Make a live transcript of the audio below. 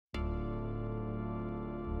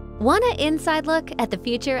Want an inside look at the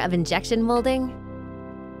future of injection molding?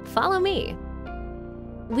 Follow me.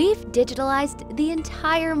 We've digitalized the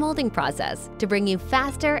entire molding process to bring you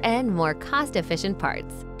faster and more cost-efficient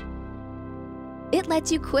parts. It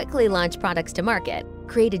lets you quickly launch products to market,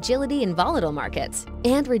 create agility in volatile markets,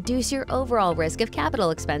 and reduce your overall risk of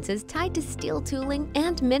capital expenses tied to steel tooling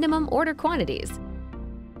and minimum order quantities.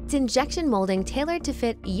 It's injection molding tailored to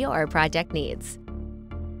fit your project needs.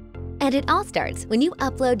 And it all starts when you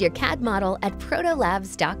upload your CAD model at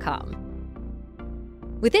protolabs.com.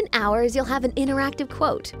 Within hours, you'll have an interactive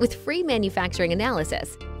quote with free manufacturing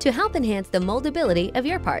analysis to help enhance the moldability of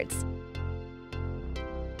your parts.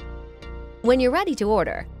 When you're ready to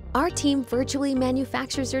order, our team virtually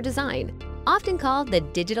manufactures your design, often called the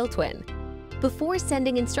digital twin, before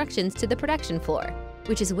sending instructions to the production floor,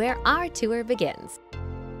 which is where our tour begins.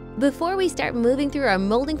 Before we start moving through our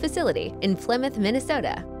molding facility in Plymouth,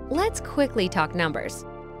 Minnesota, let's quickly talk numbers.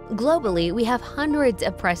 Globally, we have hundreds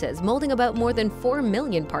of presses molding about more than 4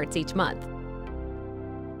 million parts each month.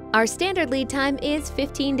 Our standard lead time is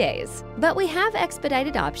 15 days, but we have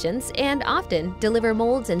expedited options and often deliver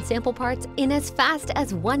molds and sample parts in as fast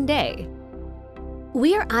as 1 day.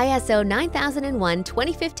 We are ISO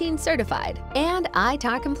 9001:2015 certified and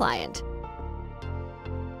ITAR compliant.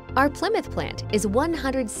 Our Plymouth plant is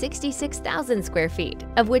 166,000 square feet,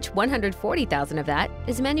 of which 140,000 of that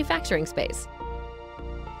is manufacturing space.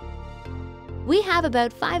 We have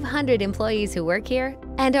about 500 employees who work here,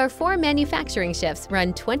 and our 4 manufacturing shifts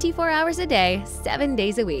run 24 hours a day, 7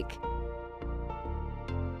 days a week.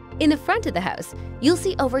 In the front of the house, you'll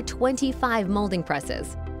see over 25 molding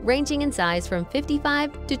presses, ranging in size from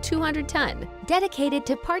 55 to 200 ton, dedicated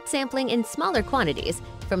to part sampling in smaller quantities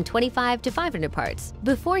from 25 to 500 parts,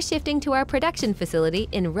 before shifting to our production facility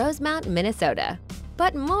in Rosemount, Minnesota.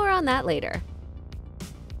 But more on that later.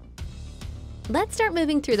 Let's start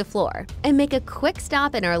moving through the floor and make a quick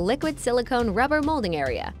stop in our liquid silicone rubber molding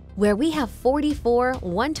area, where we have 44,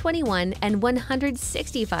 121, and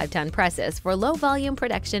 165 ton presses for low volume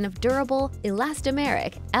production of durable,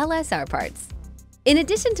 elastomeric LSR parts. In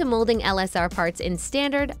addition to molding LSR parts in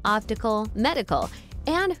standard, optical, medical,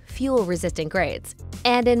 and fuel-resistant grades,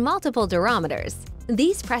 and in multiple durometers,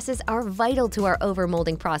 these presses are vital to our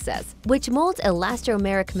overmolding process, which molds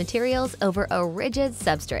elastomeric materials over a rigid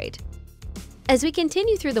substrate. As we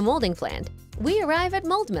continue through the molding plant, we arrive at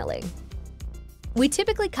mold milling. We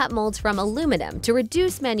typically cut molds from aluminum to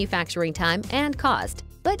reduce manufacturing time and cost,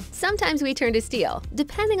 but sometimes we turn to steel,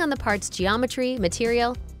 depending on the part's geometry,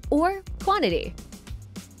 material, or quantity.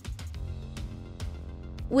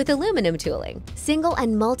 With aluminum tooling, single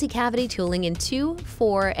and multi-cavity tooling in 2,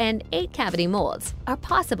 4, and 8 cavity molds are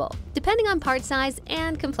possible, depending on part size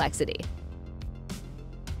and complexity.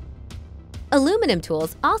 Aluminum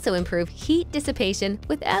tools also improve heat dissipation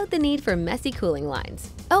without the need for messy cooling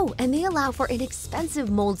lines. Oh, and they allow for inexpensive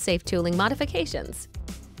mold-safe tooling modifications.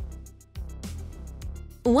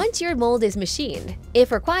 Once your mold is machined,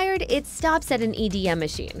 if required, it stops at an EDM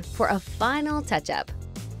machine for a final touch-up.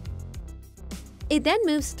 It then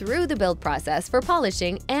moves through the build process for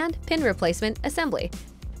polishing and pin replacement assembly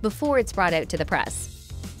before it's brought out to the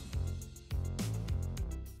press.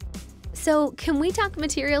 So, can we talk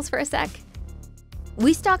materials for a sec?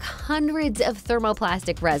 We stock hundreds of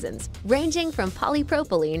thermoplastic resins, ranging from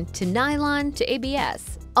polypropylene to nylon to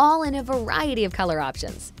ABS, all in a variety of color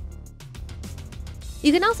options.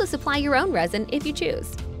 You can also supply your own resin if you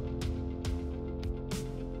choose.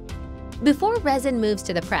 Before resin moves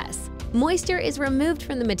to the press, moisture is removed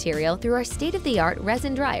from the material through our state-of-the-art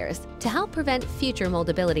resin dryers to help prevent future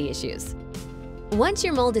moldability issues. Once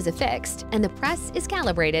your mold is affixed and the press is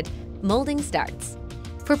calibrated, molding starts.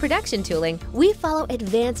 For production tooling, we follow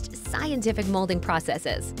advanced scientific molding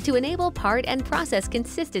processes to enable part and process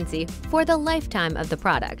consistency for the lifetime of the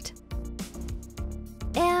product.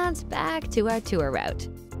 And back to our tour route,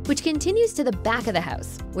 which continues to the back of the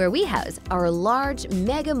house, where we house our large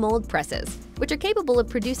mega mold presses, which are capable of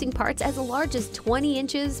producing parts as large as 20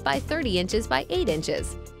 inches by 30 inches by 8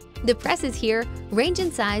 inches. The presses here range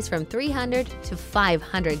in size from 300 to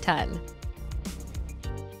 500 ton.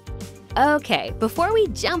 Okay, before we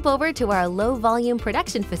jump over to our low-volume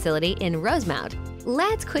production facility in Rosemount,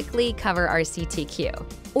 let's quickly cover our CTQ,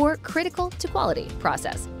 or Critical to Quality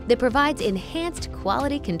process, that provides enhanced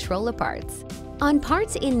quality control of parts. On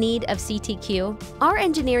parts in need of CTQ, our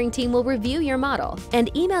engineering team will review your model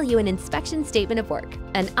and email you an inspection statement of work,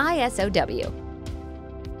 an ISOW,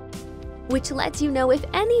 which lets you know if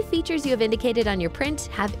any features you have indicated on your print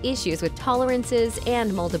have issues with tolerances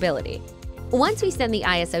and moldability. Once we send the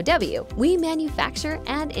ISOW, we manufacture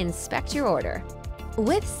and inspect your order.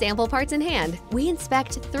 With sample parts in hand, we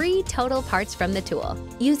inspect 3 total parts from the tool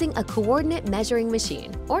using a coordinate measuring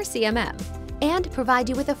machine, or CMM, and provide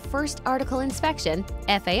you with a first article inspection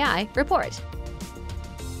FAI report.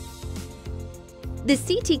 The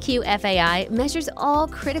CTQ FAI measures all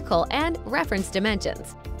critical and reference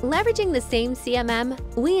dimensions. Leveraging the same CMM,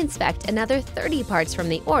 we inspect another 30 parts from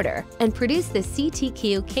the order and produce the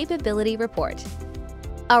CTQ capability report.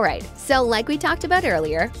 Alright, so like we talked about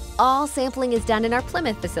earlier, all sampling is done in our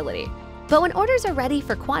Plymouth facility. But when orders are ready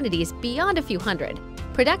for quantities beyond a few hundred,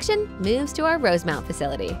 production moves to our Rosemount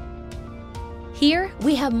facility. Here,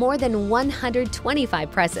 we have more than 125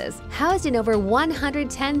 presses housed in over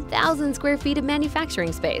 110,000 square feet of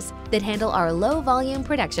manufacturing space that handle our low-volume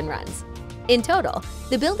production runs. In total,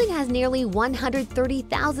 the building has nearly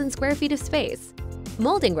 130,000 square feet of space.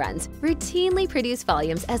 Molding runs routinely produce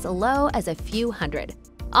volumes as low as a few hundred,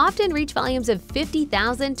 often reach volumes of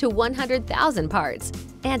 50,000 to 100,000 parts,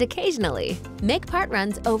 and occasionally make part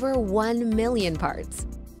runs over 1 million parts.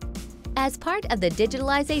 As part of the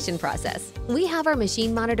digitalization process, we have our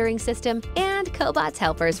machine monitoring system and Cobots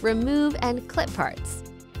helpers remove and clip parts.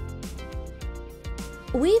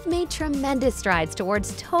 We've made tremendous strides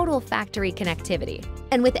towards total factory connectivity,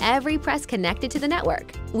 and with every press connected to the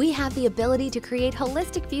network, we have the ability to create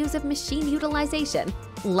holistic views of machine utilization,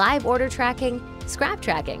 live order tracking, scrap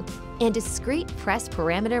tracking, and discrete press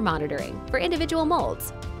parameter monitoring for individual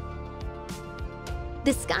molds.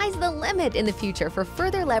 The sky's the limit in the future for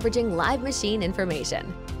further leveraging live machine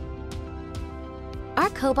information. Our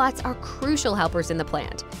Cobots are crucial helpers in the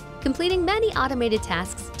plant, completing many automated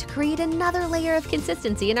tasks to create another layer of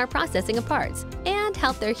consistency in our processing of parts and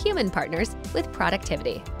help their human partners with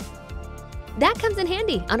productivity. That comes in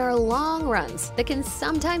handy on our long runs that can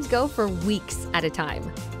sometimes go for weeks at a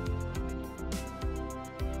time.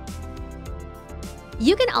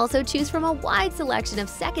 You can also choose from a wide selection of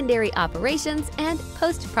secondary operations and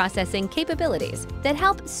post-processing capabilities that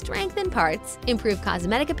help strengthen parts, improve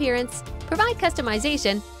cosmetic appearance, provide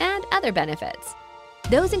customization, and other benefits.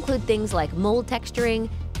 Those include things like mold texturing,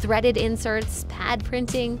 threaded inserts, pad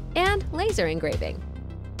printing, and laser engraving.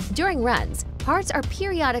 During runs, parts are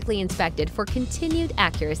periodically inspected for continued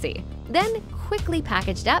accuracy, then quickly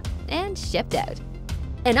packaged up and shipped out.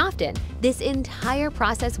 And often, this entire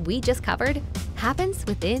process we just covered happens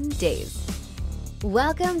within days.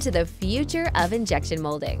 Welcome to the future of injection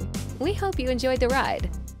molding. We hope you enjoyed the ride.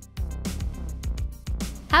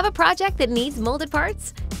 Have a project that needs molded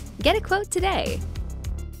parts? Get a quote today.